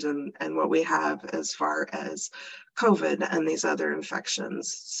learned and what we have as far as COVID and these other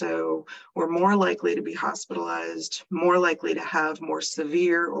infections. So we're more likely to be hospitalized, more likely to have more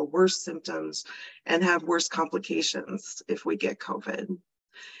severe or worse symptoms, and have worse complications if we get COVID.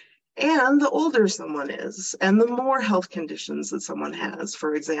 And the older someone is, and the more health conditions that someone has,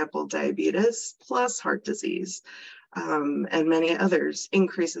 for example, diabetes plus heart disease, and many others,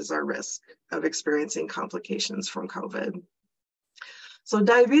 increases our risk of experiencing complications from COVID. So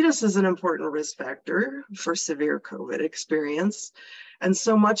diabetes is an important risk factor for severe COVID experience. And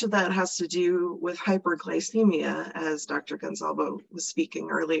so much of that has to do with hyperglycemia, as Dr. Gonzalo was speaking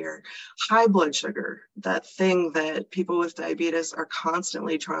earlier. High blood sugar, that thing that people with diabetes are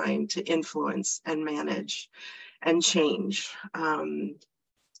constantly trying to influence and manage and change.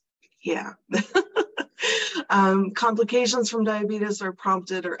 Complications from diabetes are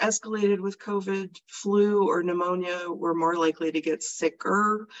prompted or escalated with COVID, flu, or pneumonia. We're more likely to get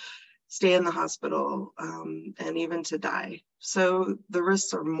sicker, stay in the hospital, and even to die. So the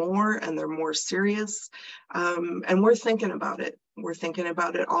risks are more and they're more serious. And we're thinking about it. We're thinking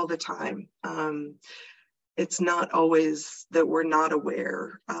about it all the time. It's not always that we're not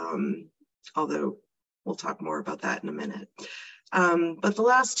aware, although we'll talk more about that in a minute. But the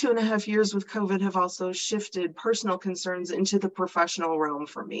last 2.5 years with COVID have also shifted personal concerns into the professional realm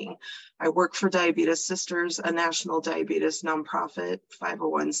for me. I work for Diabetes Sisters, a national diabetes nonprofit,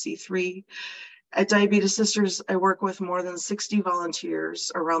 501c3. At Diabetes Sisters, I work with more than 60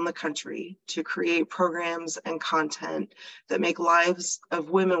 volunteers around the country to create programs and content that make lives of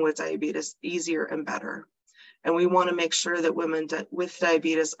women with diabetes easier and better. And we want to make sure that women with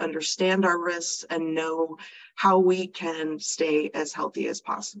diabetes understand our risks and know how we can stay as healthy as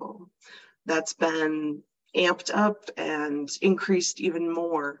possible. That's been amped up and increased even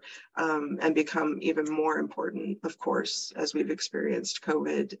more and become even more important, of course, as we've experienced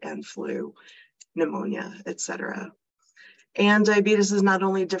COVID and flu, pneumonia, etc. And diabetes is not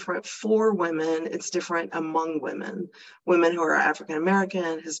only different for women, it's different among women. Women who are African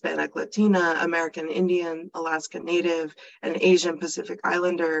American, Hispanic, Latina, American Indian, Alaska Native, and Asian Pacific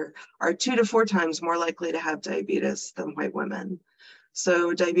Islander are 2 to 4 times more likely to have diabetes than white women.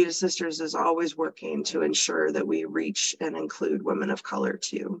 So Diabetes Sisters is always working to ensure that we reach and include women of color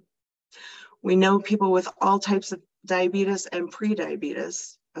too. We know people with all types of diabetes and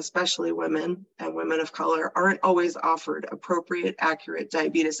pre-diabetes, especially women and women of color, aren't always offered appropriate, accurate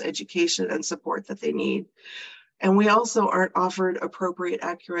diabetes education and support that they need. And we also aren't offered appropriate,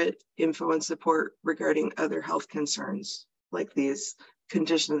 accurate info and support regarding other health concerns, like these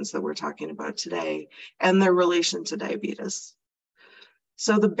conditions that we're talking about today, and their relation to diabetes.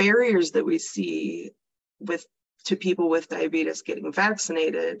 So the barriers that we see with to people with diabetes getting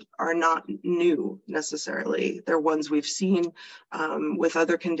vaccinated are not new necessarily. They're ones we've seen with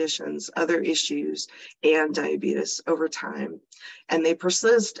other conditions, other issues, and diabetes over time. And they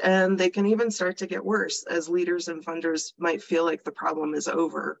persist, and they can even start to get worse as leaders and funders might feel like the problem is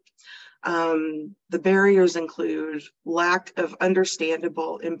over. The barriers include lack of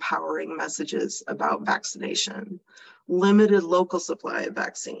understandable, empowering messages about vaccination, limited local supply of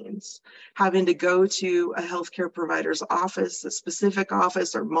vaccines, having to go to a healthcare provider's office, a specific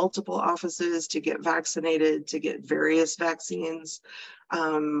office or multiple offices to get vaccinated, to get various vaccines,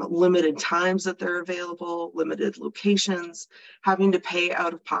 limited times that they're available, limited locations, having to pay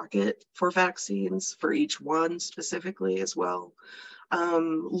out of pocket for vaccines for each one specifically as well.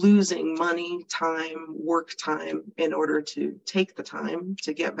 Losing money, time, work time in order to take the time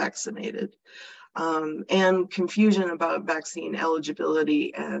to get vaccinated, and confusion about vaccine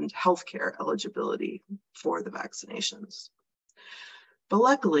eligibility and healthcare eligibility for the vaccinations. But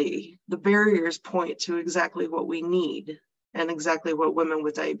luckily, the barriers point to exactly what we need and exactly what women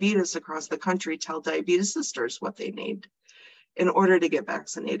with diabetes across the country tell Diabetes Sisters what they need in order to get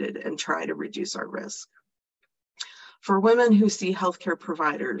vaccinated and try to reduce our risk. For women who see healthcare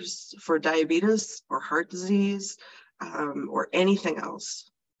providers for diabetes or heart disease or anything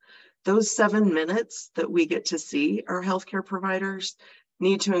else, those 7 minutes that we get to see our healthcare providers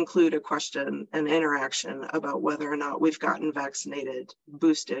need to include a question and interaction about whether or not we've gotten vaccinated,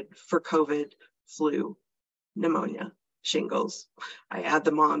 boosted for COVID, flu, pneumonia, shingles. I add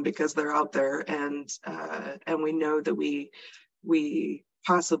them on because they're out there, and we know that we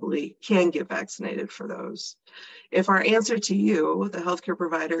possibly can get vaccinated for those. If our answer to you, the healthcare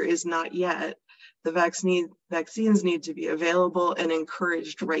provider, is not yet, the vaccines need to be available and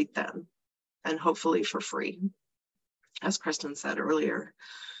encouraged right then, and hopefully for free, as Kristen said earlier.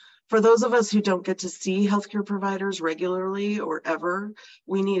 For those of us who don't get to see healthcare providers regularly or ever,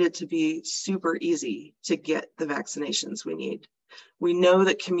 we need it to be super easy to get the vaccinations we need. We know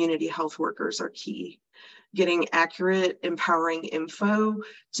that community health workers are key. Getting accurate, empowering info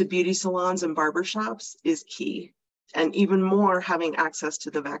to beauty salons and barbershops is key. And even more, having access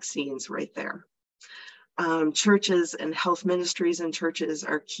to the vaccines right there. Churches and health ministries in churches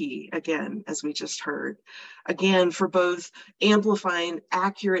are key, again, as we just heard. Again, for both amplifying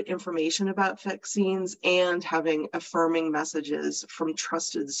accurate information about vaccines and having affirming messages from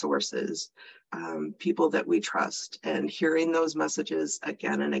trusted sources, people that we trust, and hearing those messages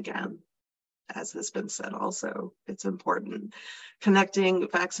again and again. As has been said also, it's important. Connecting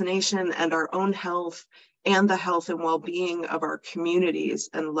vaccination and our own health and the health and well-being of our communities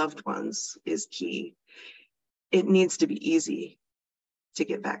and loved ones is key. It needs to be easy to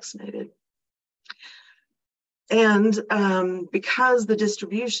get vaccinated. And because the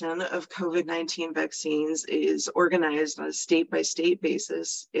distribution of COVID-19 vaccines is organized on a state-by-state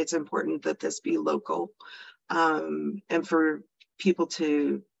basis, it's important that this be local, and for people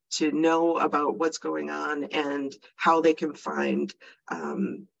to know about what's going on and how they can find,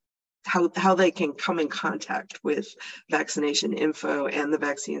 how they can come in contact with vaccination info and the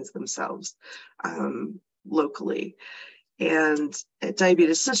vaccines themselves locally. And at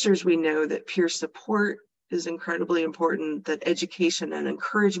Diabetes Sisters, we know that peer support is incredibly important, that education and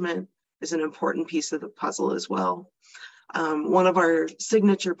encouragement is an important piece of the puzzle as well. One of our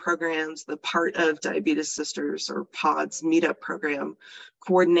signature programs, the Part of Diabetes Sisters, or PODS meetup program,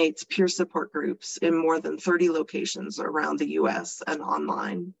 coordinates peer support groups in more than 30 locations around the US and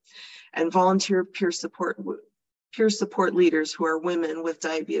online. And volunteer peer support leaders who are women with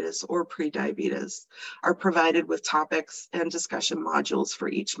diabetes or pre-diabetes are provided with topics and discussion modules for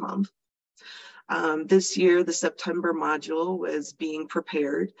each month. This year, the September module was Being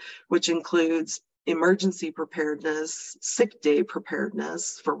Prepared, which includes emergency preparedness, sick day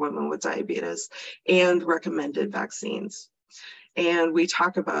preparedness for women with diabetes, and recommended vaccines. And we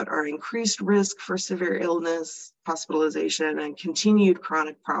talk about our increased risk for severe illness, hospitalization, and continued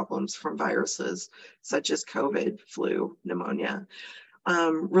chronic problems from viruses such as COVID, flu, pneumonia,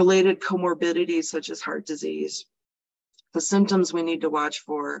 related comorbidities such as heart disease, the symptoms we need to watch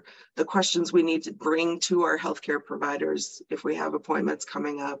for, the questions we need to bring to our healthcare providers if we have appointments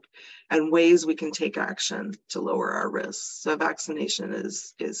coming up, and ways we can take action to lower our risks. So vaccination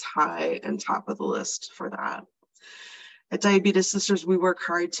is high and top of the list for that. At Diabetes Sisters, we work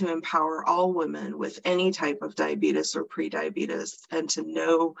hard to empower all women with any type of diabetes or pre-diabetes, and to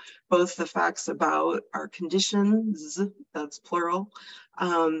know both the facts about our conditions, that's plural,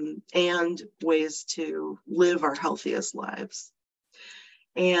 and ways to live our healthiest lives.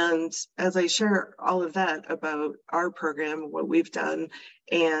 And as I share all of that about our program, what we've done,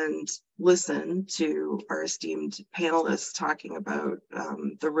 and listen to our esteemed panelists talking about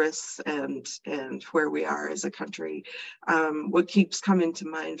the risks and where we are as a country, what keeps coming to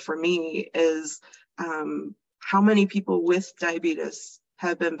mind for me is how many people with diabetes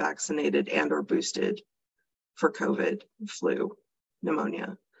have been vaccinated and or boosted for COVID, flu,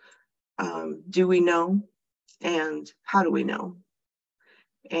 pneumonia. Do we know? And how do we know?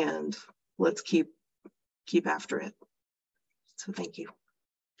 And let's keep after it. So thank you.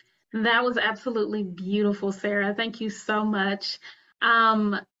 That was absolutely beautiful, Sarah. Thank you so much.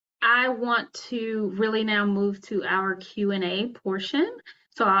 I want to really now move to our Q&A portion.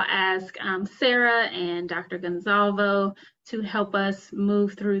 So I'll ask Sarah and Dr. Gonzalvo to help us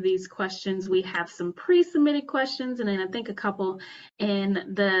move through these questions. We have some pre-submitted questions and then I think a couple in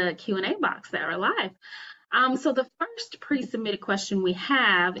the Q&A box that are live. So the first pre-submitted question we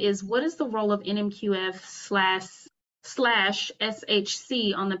have is, what is the role of NMQF slash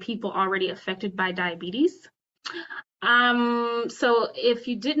SHC on the people already affected by diabetes? So if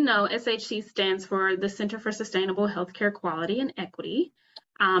you didn't know, SHC stands for the Center for Sustainable Healthcare Quality and Equity.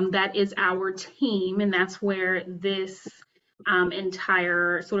 That is our team, and that's where this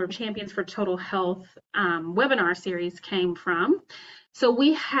entire sort of Champions for Total Health webinar series came from. So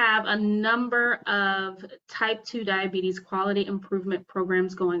we have a number of type 2 diabetes quality improvement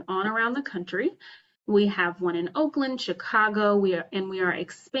programs going on around the country. We have one in Oakland, Chicago, we are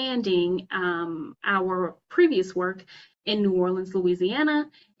expanding our previous work in New Orleans, Louisiana,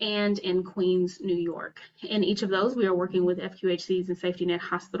 and in Queens, New York. In each of those, we are working with FQHCs and safety net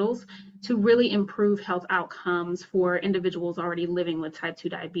hospitals to really improve health outcomes for individuals already living with type 2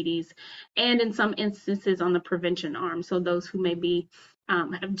 diabetes, and in some instances on the prevention arm, so those who may be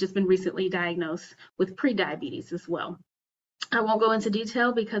have just been recently diagnosed with pre-diabetes as well. I won't go into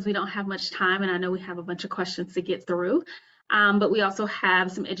detail because we don't have much time, and I know we have a bunch of questions to get through. But we also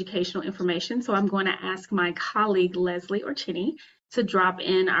have some educational information. So I'm going to ask my colleague, Leslie Orchini, to drop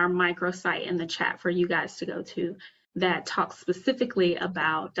in our microsite in the chat for you guys to go to that talks specifically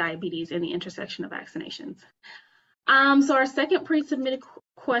about diabetes and the intersection of vaccinations. So our second pre-submitted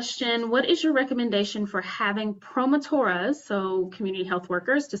question, what is your recommendation for having promotoras, so community health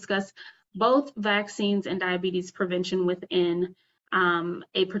workers, discuss both vaccines and diabetes prevention within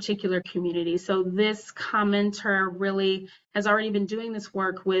a particular community? So this commenter really has already been doing this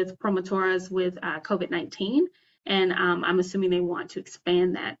work with promotoras with COVID-19, and I'm assuming they want to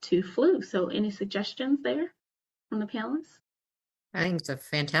expand that to flu. So any suggestions there from the panelists? I think it's a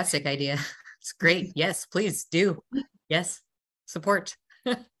fantastic idea. It's great. Yes, please do. Yes, support.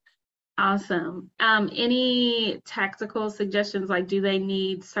 Awesome. Any tactical suggestions, like do they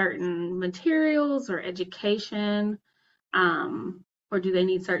need certain materials or education? Or do they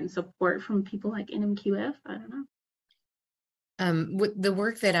need certain support from people like NMQF? I don't know. With the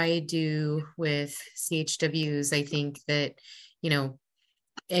work that I do with CHWs, I think that,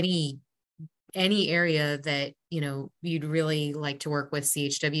 any area that, you'd really like to work with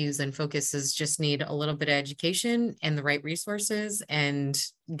CHWs and focuses just need a little bit of education and the right resources and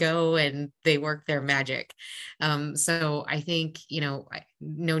go and they work their magic. So I think,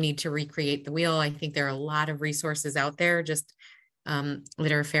 no need to recreate the wheel. I think there are a lot of resources out there just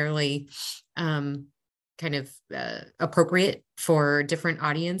that are fairly kind of appropriate for different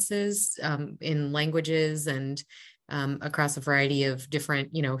audiences in languages and across a variety of different,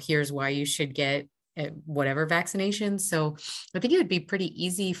 here's why you should get whatever vaccination. So I think it would be pretty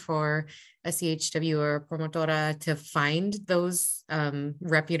easy for a CHW or a promotora to find those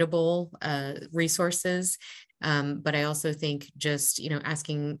reputable resources. But I also think just,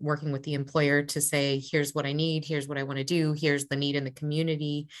 working with the employer to say, here's what I need, here's what I want to do, here's the need in the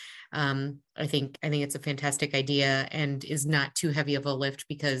community. I think it's a fantastic idea and is not too heavy of a lift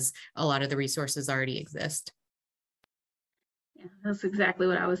because a lot of the resources already exist. Yeah, that's exactly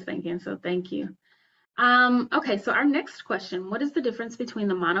what I was thinking. So thank you. Okay, so our next question, what is the difference between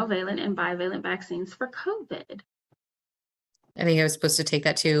the monovalent and bivalent vaccines for COVID? I think I was supposed to take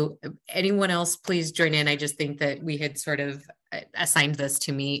that too. Anyone else, please join in. I just think that we had sort of assigned this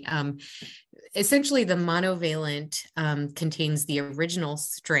to me. Essentially, the monovalent contains the original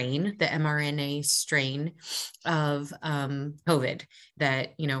strain, the mRNA strain of COVID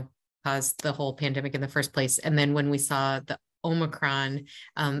that, caused the whole pandemic in the first place. And then when we saw the Omicron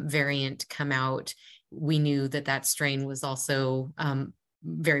variant come out, we knew that strain was also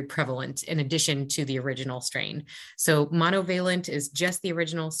very prevalent in addition to the original strain. So monovalent is just the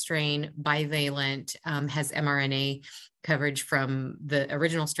original strain. Bivalent has mRNA coverage from the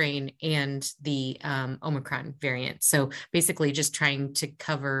original strain and the Omicron variant. So basically just trying to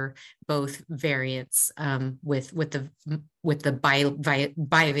cover both variants with the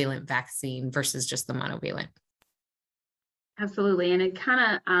bivalent vaccine versus just the monovalent. Absolutely. And it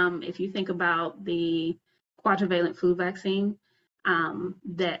kind of, if you think about the quadrivalent flu vaccine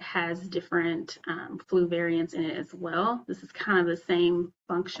that has different flu variants in it as well, this is kind of the same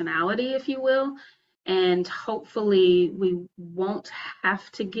functionality, if you will. And hopefully we won't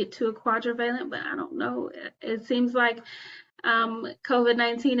have to get to a quadrivalent, but I don't know. It seems like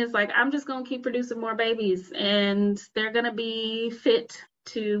COVID-19 is like, I'm just going to keep producing more babies and they're going to be fit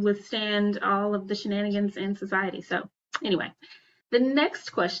to withstand all of the shenanigans in society. So anyway, the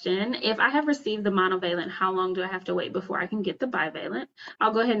next question, if I have received the monovalent, how long do I have to wait before I can get the bivalent?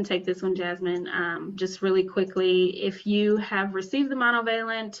 I'll go ahead and take this one, Jasmine. Just really quickly, if you have received the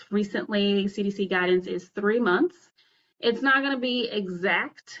monovalent recently, CDC guidance is 3 months. It's not going to be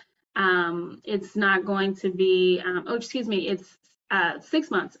exact. It's not going to be, it's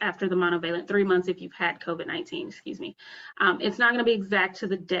 6 months after the monovalent, 3 months if you've had COVID-19, It's not going to be exact to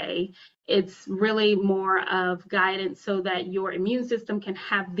the day. It's really more of guidance so that your immune system can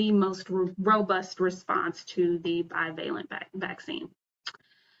have the most robust response to the bivalent vaccine.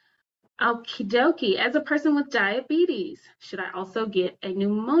 Okie dokie. As a person with diabetes, should I also get a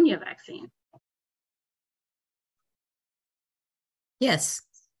pneumonia vaccine? Yes.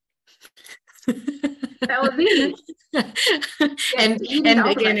 That was easy. and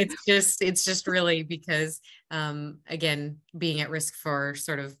again, it's just really because again, being at risk for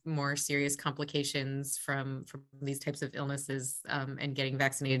sort of more serious complications from these types of illnesses, and getting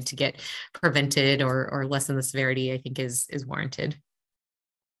vaccinated to get prevented or lessen the severity, I think is warranted.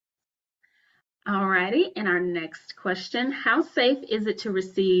 All righty, and our next question, how safe is it to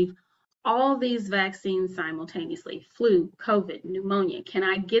receive all these vaccines simultaneously? Flu, COVID, pneumonia. Can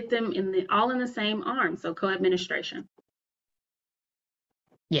I get them all in the same arm? So co-administration.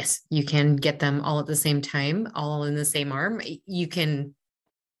 Yes, you can get them all at the same time, all in the same arm. You can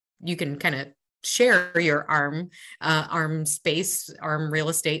kind of share your arm space, arm real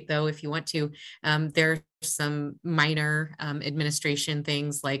estate, though, if you want to. There are some minor administration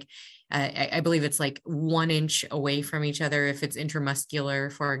things like I believe it's like 1 inch away from each other if it's intramuscular,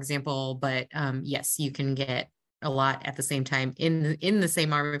 for example. But yes, you can get a lot at the same time in the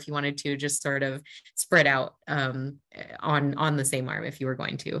same arm if you wanted to, just sort of spread out on the same arm if you were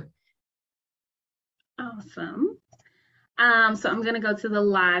going to. Awesome. So I'm going to go to the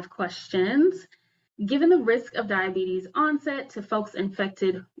live questions. Given the risk of diabetes onset to folks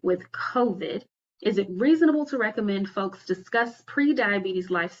infected with COVID, is it reasonable to recommend folks discuss pre-diabetes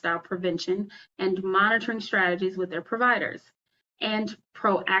lifestyle prevention and monitoring strategies with their providers, and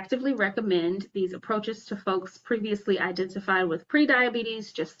proactively recommend these approaches to folks previously identified with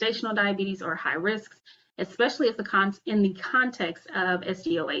pre-diabetes, gestational diabetes, or high risks, especially if in the context of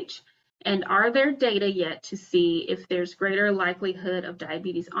SDOH? And are there data yet to see if there's greater likelihood of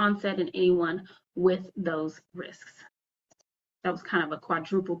diabetes onset in anyone with those risks? That was kind of a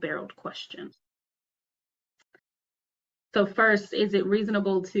quadruple-barreled question. So first, is it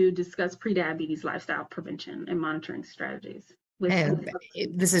reasonable to discuss pre-diabetes lifestyle prevention and monitoring strategies?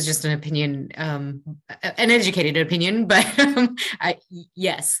 This is just an opinion, an educated opinion, but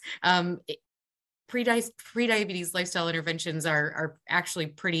yes. Pre-diabetes lifestyle interventions are actually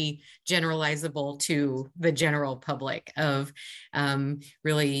pretty generalizable to the general public of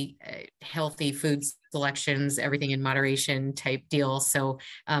really healthy food selections, everything in moderation type deal. So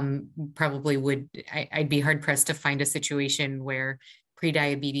probably I'd be hard pressed to find a situation where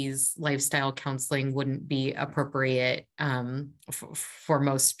pre-diabetes lifestyle counseling wouldn't be appropriate for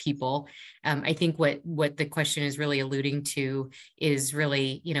most people. I think what the question is really alluding to is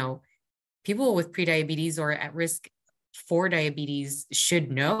really, people with prediabetes or at risk for diabetes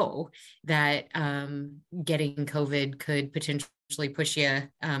should know that getting COVID could potentially push you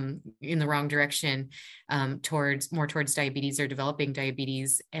in the wrong direction towards diabetes or developing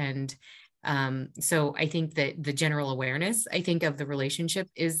diabetes. And so I think that the general awareness, of the relationship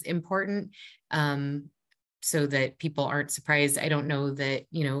is important, so that people aren't surprised. I don't know that,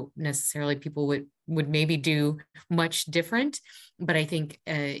 necessarily people would maybe do much different, but I think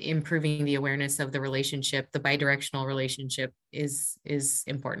improving the awareness of the relationship, the bidirectional relationship is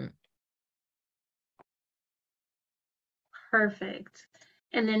important. Perfect.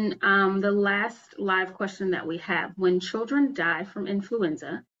 And then the last live question that we have, when children die from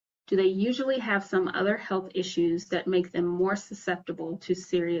influenza, do they usually have some other health issues that make them more susceptible to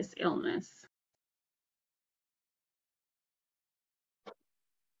serious illness?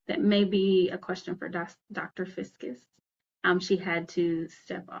 That may be a question for Dr. Fiscus. She had to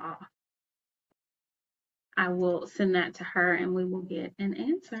step off. I will send that to her and we will get an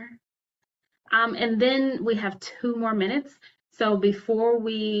answer. And then we have 2 more minutes. So before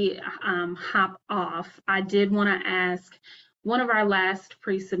we hop off, I did want to ask one of our last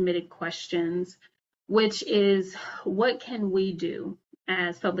pre-submitted questions, which is, what can we do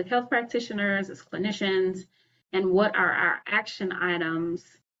as public health practitioners, as clinicians, and what are our action items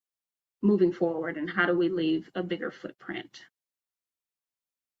moving forward, and how do we leave a bigger footprint?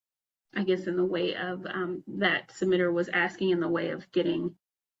 I guess in the way of that submitter was asking in the way of getting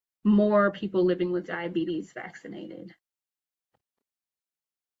more people living with diabetes vaccinated.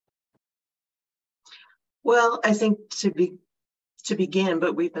 Well, I think to begin,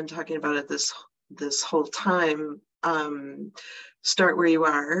 but we've been talking about it this whole time. Start where you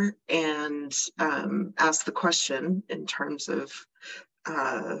are and ask the question in terms of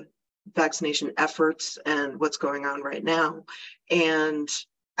vaccination efforts and what's going on right now, and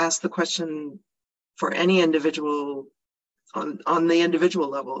ask the question for any individual on the individual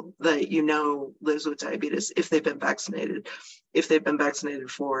level that you know lives with diabetes, if they've been vaccinated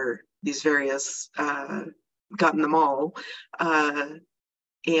for these various, gotten them all,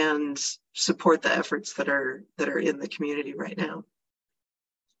 and support the efforts that are in the community right now.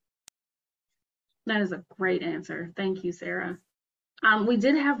 That is a great answer. Thank you, Sarah. We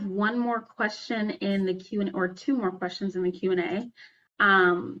did have one more question in the Q&A, or 2 more questions in the Q&A.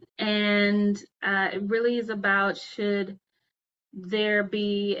 It really is about, should there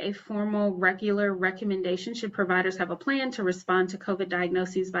be a formal regular recommendation? Should providers have a plan to respond to COVID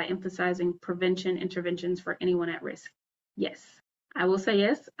diagnoses by emphasizing prevention interventions for anyone at risk? Yes, I will say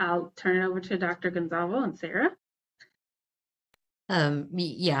yes. I'll turn it over to Dr. Gonzalo and Sarah.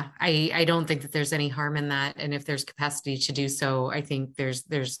 Yeah, I don't think that there's any harm in that. And if there's capacity to do so, I think there's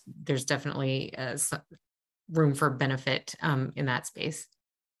definitely room for benefit in that space.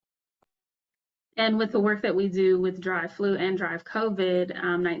 And with the work that we do with Drive Flu and Drive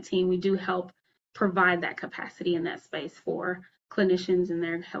COVID-19, we do help provide that capacity in that space for clinicians and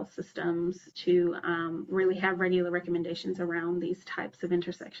their health systems to really have regular recommendations around these types of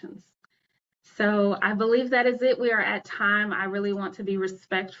intersections. So I believe that is it. We are at time. I really want to be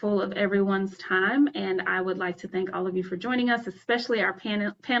respectful of everyone's time, and I would like to thank all of you for joining us, especially our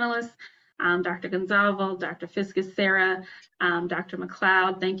panelists, Dr. Gonzalo, Dr. Fiscus, Sarah, Dr.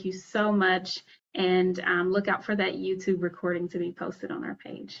 McLeod. Thank you so much. And look out for that YouTube recording to be posted on our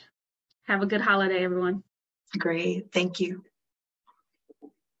page. Have a good holiday, everyone. Great. Thank you.